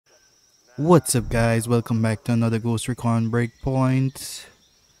What's up, guys? Welcome back to another Recon Breakpoint.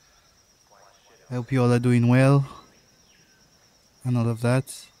 I hope you all are doing well and all of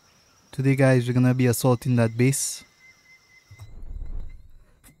that. Today, guys, we're gonna be assaulting that base.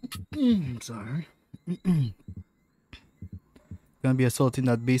 Sorry. Gonna be assaulting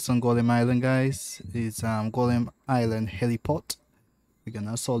that base on Golem Island, guys. It's Golem Island heliport. We're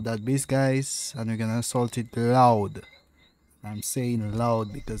gonna assault that base, guys, and we're gonna assault it loud. I'm saying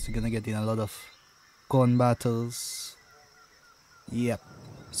loud because we're gonna get in a lot of gun battles. Yep.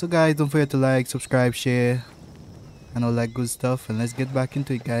 So guys, don't forget to like, subscribe, share, and all that good stuff. And let's get back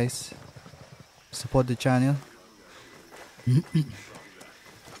into it, guys. Support the channel. There's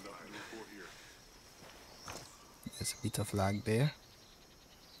a bit of lag there.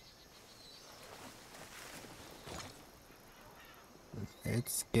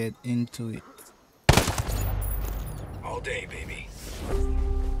 Let's get into it. All day, baby.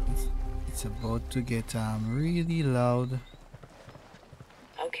 It's about to get really loud.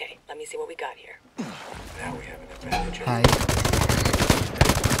 Okay, let me see what we got here. Now we have an advantage. Hi.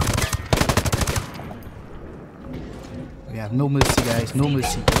 We have no mercy, guys. No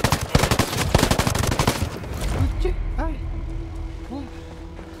mercy.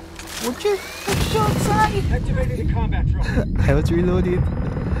 Would you shot side? Activating the combat drone. I was reloaded.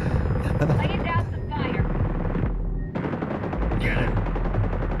 Laying down some fire. Get it.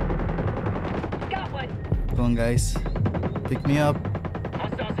 Got one. Come on, guys. Pick me up.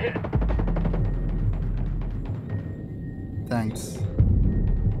 Hostiles hit. Thanks.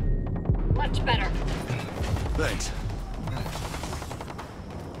 Much better. Thanks.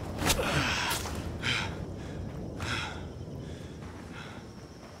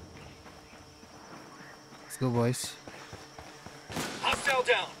 Let's go, boys. Hostile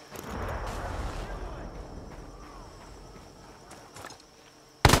down.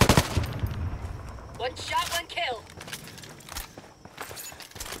 One shot, one kill.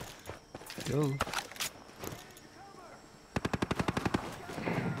 Go.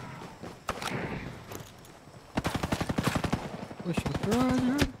 Push it.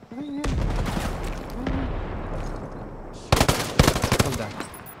 Run. Hold that.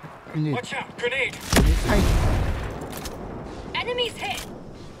 Grenade. Watch out. Grenade. Enemies hit.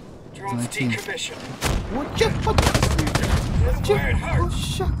 Drone's 19. decommissioned. Watch out! That's where it Oh, hurts.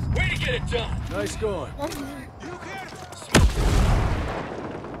 shuck. Way to get it done. Nice going.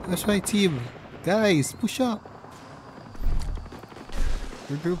 That's right, team. Guys, push up.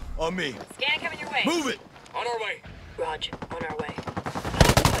 Regroup. On me. Scan coming your way. Move it. On our way. Roger, on our way.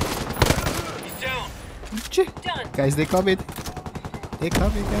 He's down. Done. Guys, they coming. They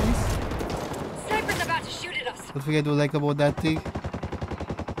coming, guys. Sniper's about to shoot at us. Don't forget to like about that thing.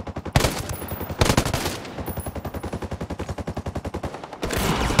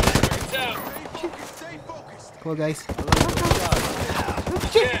 It's out. Stay focused. Come on, guys.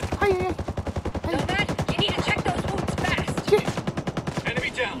 Dead. Nomad, you need to check those wounds fast. Enemy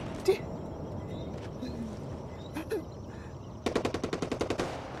down.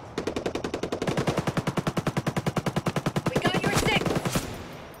 We got your six.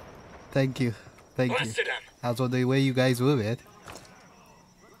 Thank you. Thank you. Blasted him. I was wondering where you guys were, man.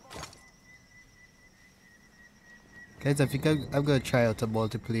 Guys, I think I'm gonna try out a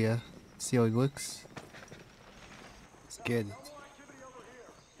multiplayer. See how it works. Scared.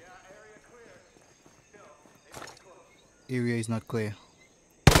 Area is not clear.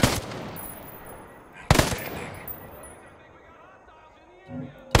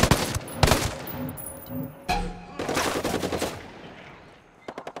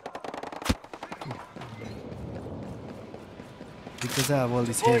 Because I have all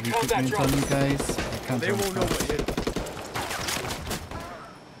this heavy equipment on me, guys, I can't They run won't know fast. what hit them.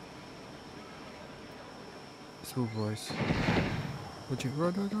 Let's move, boys. Would you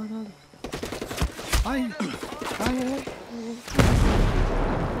run? Aye.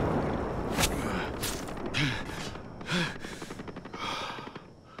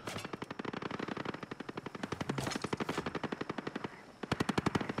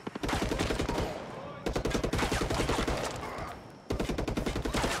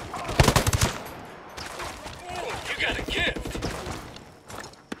 You got a gift.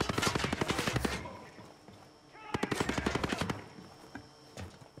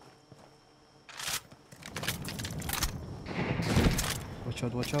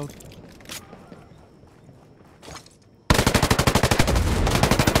 Watch out.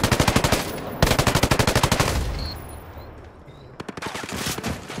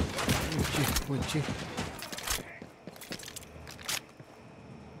 Would you?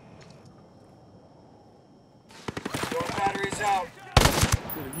 Drone battery's out.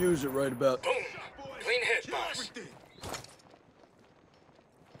 use it right about. Boom. Clean hit, boss. Everything.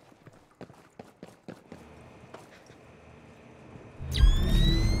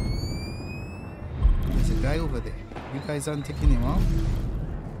 There's a guy over there. You guys aren't taking him out?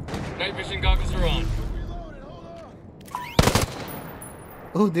 Night vision goggles are on. Reloaded, hold on.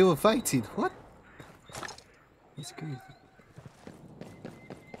 Oh, they were fighting. What? That's crazy.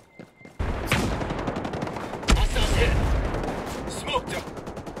 Hostiles hit. Smoked him.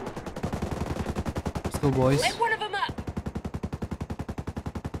 Let's go, boys. Lit one of them up.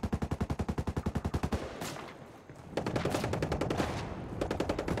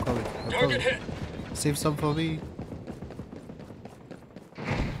 Call it. Target hit. Save some for me.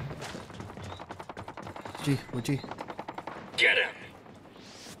 G, OG. Get him.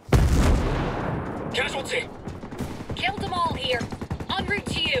 Casualty. Killed them all here. En route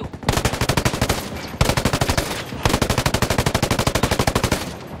to you.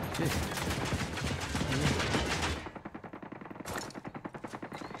 G.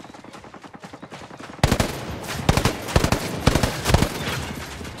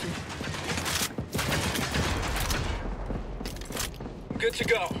 Good to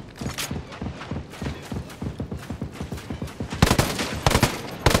go.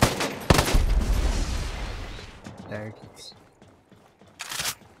 There it is.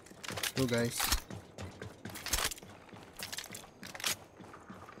 Go, guys.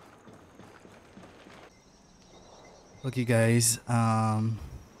 Okay, guys.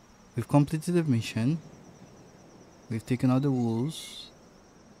 We've completed the mission. We've taken out the wolves,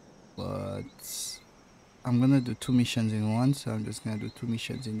 but I'm gonna do 2 missions in one, so I'm just gonna do 2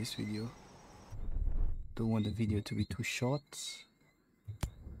 missions in this video. Don't want the video to be too short,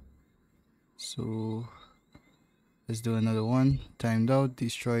 so let's do another one. Timed out.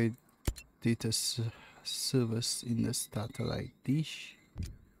 Destroy data servers in the satellite dish.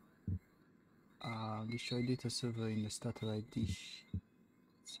 Destroy data server in the satellite dish.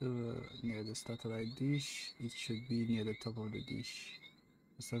 Server near the satellite dish. It should be near the top of the dish.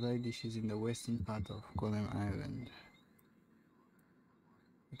 The satellite dish is in the western part of Golem Island.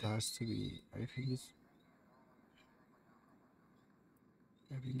 It has to be. I think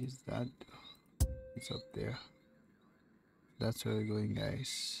it's that. It's up there. That's where we're going,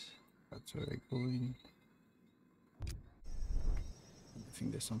 guys. That's where we're going. I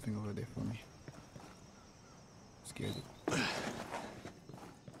think there's something over there for me. Scared it.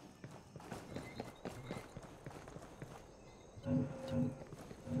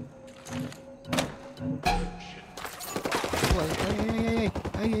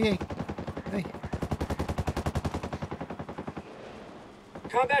 Hey.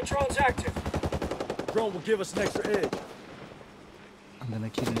 Combat drone's active. Drone will give us an extra edge. I'm gonna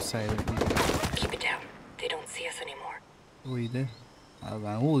keep him silently. Keep it down. They don't see us anymore. Oh, he there? I'm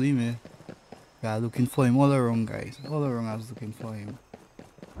gonna hold him, eh? Yeah, looking for him all around, guys. All around, I was looking for him.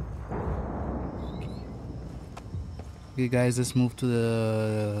 Okay, guys, let's move to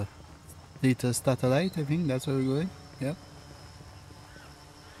the latest satellite. I think that's where we're going. Yep.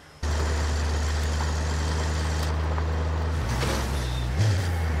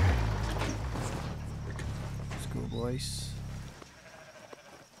 Let's go, boys.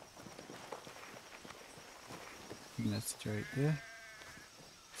 I think that's it right there.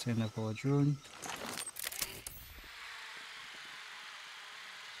 Send up our drone.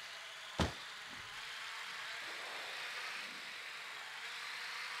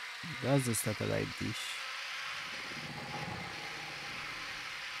 That's the satellite dish.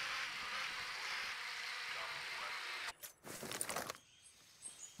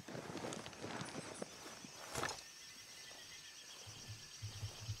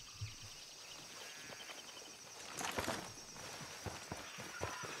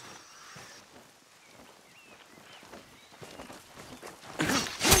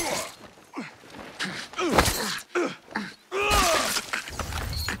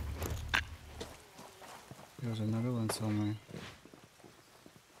 There's another one somewhere.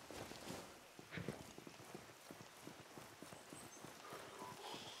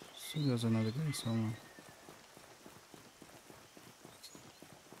 So there's another guy somewhere.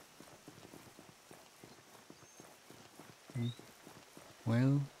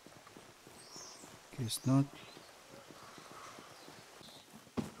 Well, guess not.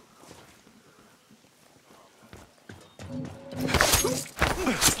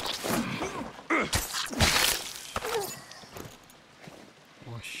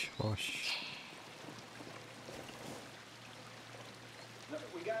 Wash.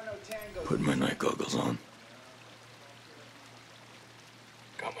 Put my night goggles on.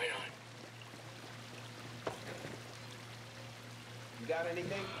 Got mine on. Got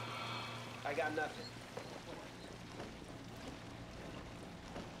anything? I got nothing.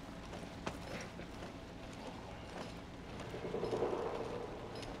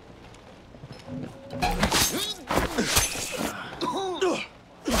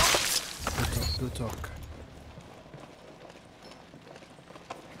 Good talk.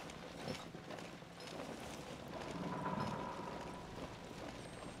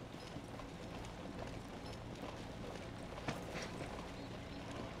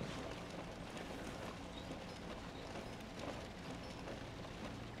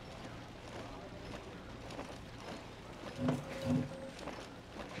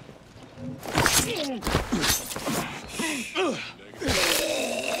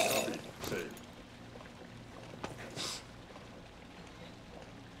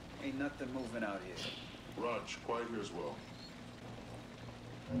 Ain't nothing moving out here. Raj, quiet here as well.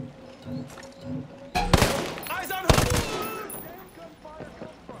 Eyes on her!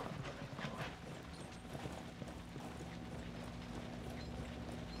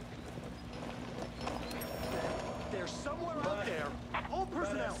 They're somewhere out there. All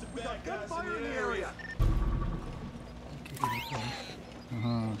personnel, we got gunfire in the area.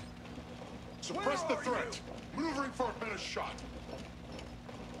 Suppress the threat. Maneuvering for a better shot.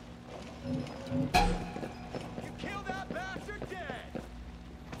 You kill that bastard dead.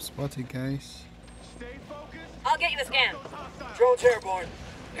 Spotted, guys. Stay focused. I'll get you a scan. Those hostiles. Drone's airborne.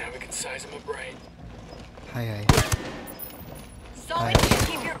 Now we can size him up right. Hi. Solid,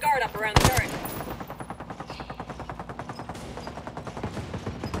 keep your guard up around the turret.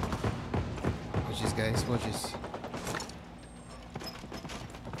 Watch this, guys. Watch this.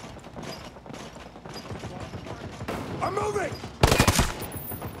 I'm moving.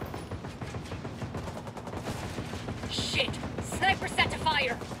 Shit! Sniper set to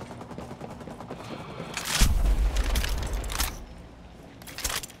fire!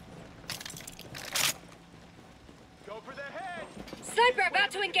 Go for the head. Sniper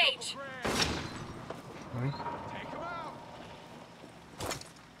about to engage! Right? Take him out.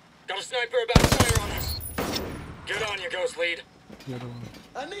 Got a sniper about to fire on us. Get on, you ghost lead. The other one.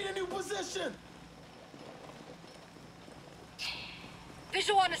 I need a new position.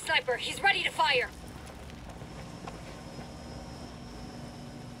 Visual on the sniper. He's ready to fire.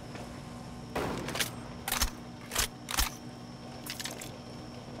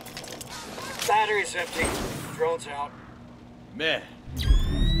 Battery's empty. Drone's out. Man. There's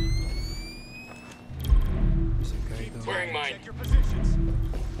a guy down Wearing there. mine. Check your positions.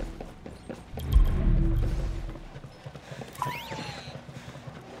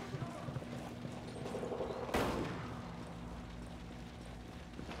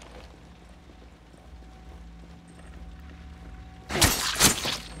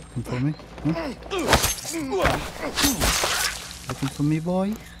 Looking for me? Huh? Looking for me,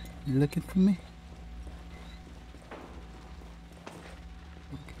 boy? You looking for me?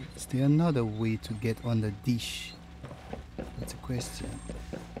 Okay. Is there another way to get on the dish? That's a question.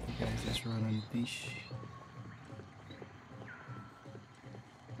 You guys, let's run on the dish.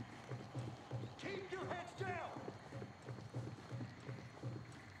 Keep your heads down.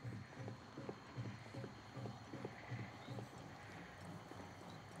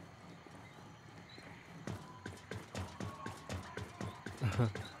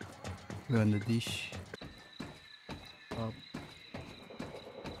 We're on the dish. Up.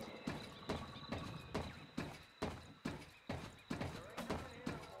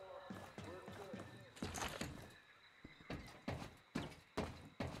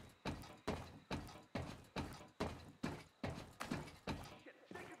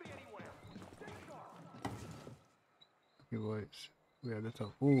 Okay, boys. We're at the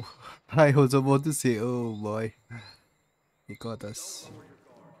top. Oh, I was about to say, oh boy. He got us.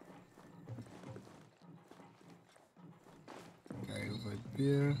 Guy over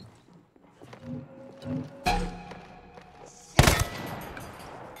there.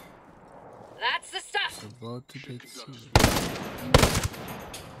 That's the stuff! It's about to get serious. Someone's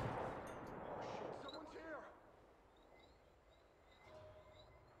here.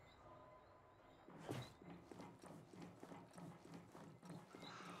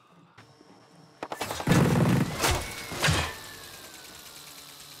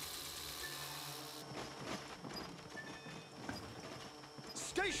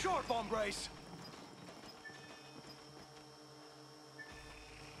 Stay sharp, hombres.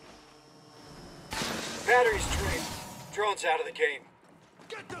 Battery's drained. Drone's out of the game.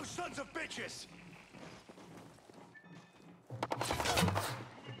 Get those sons of bitches.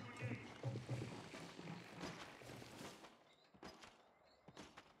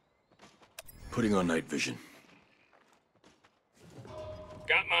 Putting on night vision.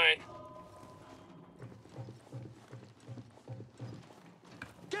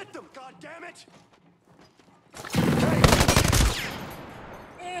 God damn it!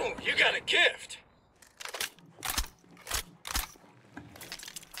 Ooh, you got a gift.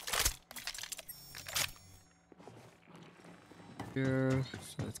 Here,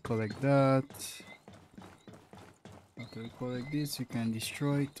 so let's collect that. After you collect this, you can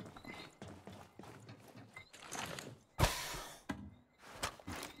destroy it.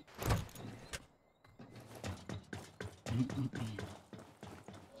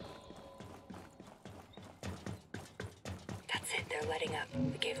 That's it, they're letting up.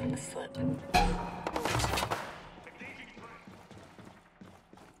 We gave them the slip.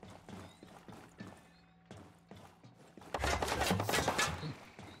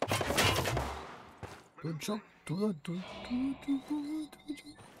 Good job. Do it.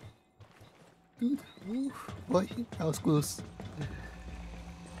 Ooh, boy, that was close.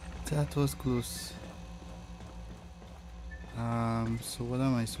 That was close. So what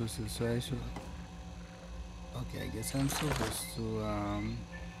am I supposed to do? So I should... Okay, I guess I'm supposed to do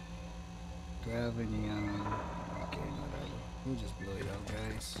I have any okay, whatever. We'll just blow it out,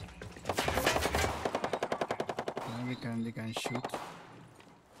 guys. Now they can shoot.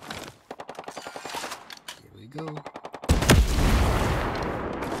 Here we go. There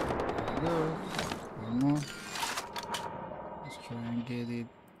we go. One more. Let's try and get it.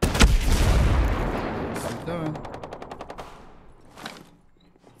 It's done.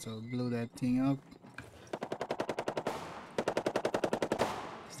 So blow that thing up.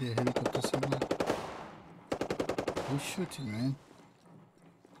 Is there a helicopter somewhere? Who's shooting, man?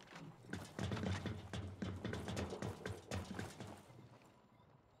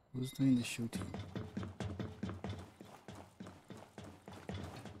 Who's doing the shooting?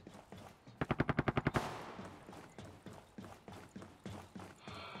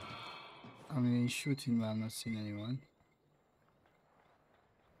 I mean, he's shooting, but I'm not seeing anyone.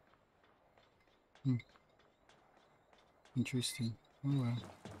 Interesting. Oh well.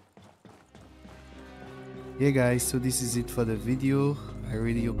 Yeah guys, so this is it for the video. I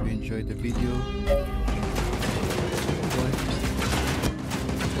really hope you enjoyed the video.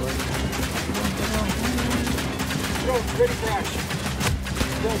 Drone's ready for action.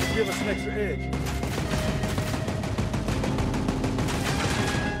 Drone will give us an extra edge.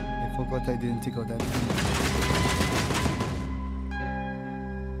 I forgot I didn't take out that thing.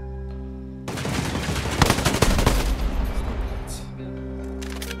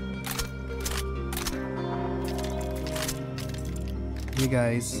 Hey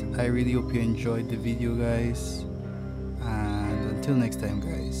guys, I really hope you enjoyed the video guys, and until next time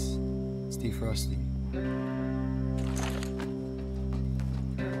guys, stay frosty.